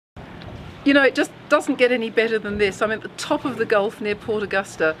You know, it just doesn't get any better than this. I'm at the top of the Gulf near Port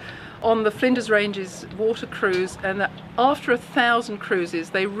Augusta on the Flinders Ranges water cruise, and after 1,000 cruises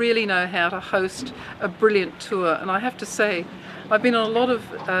they really know how to host a brilliant tour. And I have to say, I've been on a lot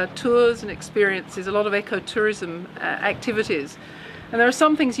of tours and experiences, a lot of ecotourism activities, and there are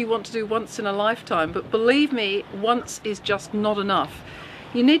some things you want to do once in a lifetime, but believe me, once is just not enough.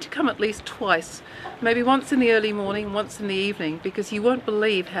 You need to come at least twice, maybe once in the early morning, once in the evening, because you won't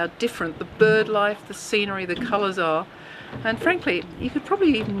believe how different the bird life, the scenery, the colours are. And frankly, you could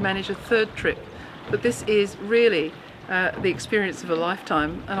probably even manage a third trip. But this is really the experience of a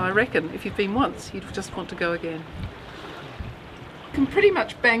lifetime, and I reckon if you've been once, you'd just want to go again. You can pretty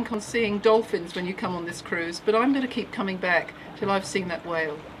much bank on seeing dolphins when you come on this cruise, but I'm going to keep coming back till I've seen that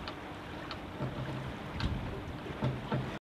whale.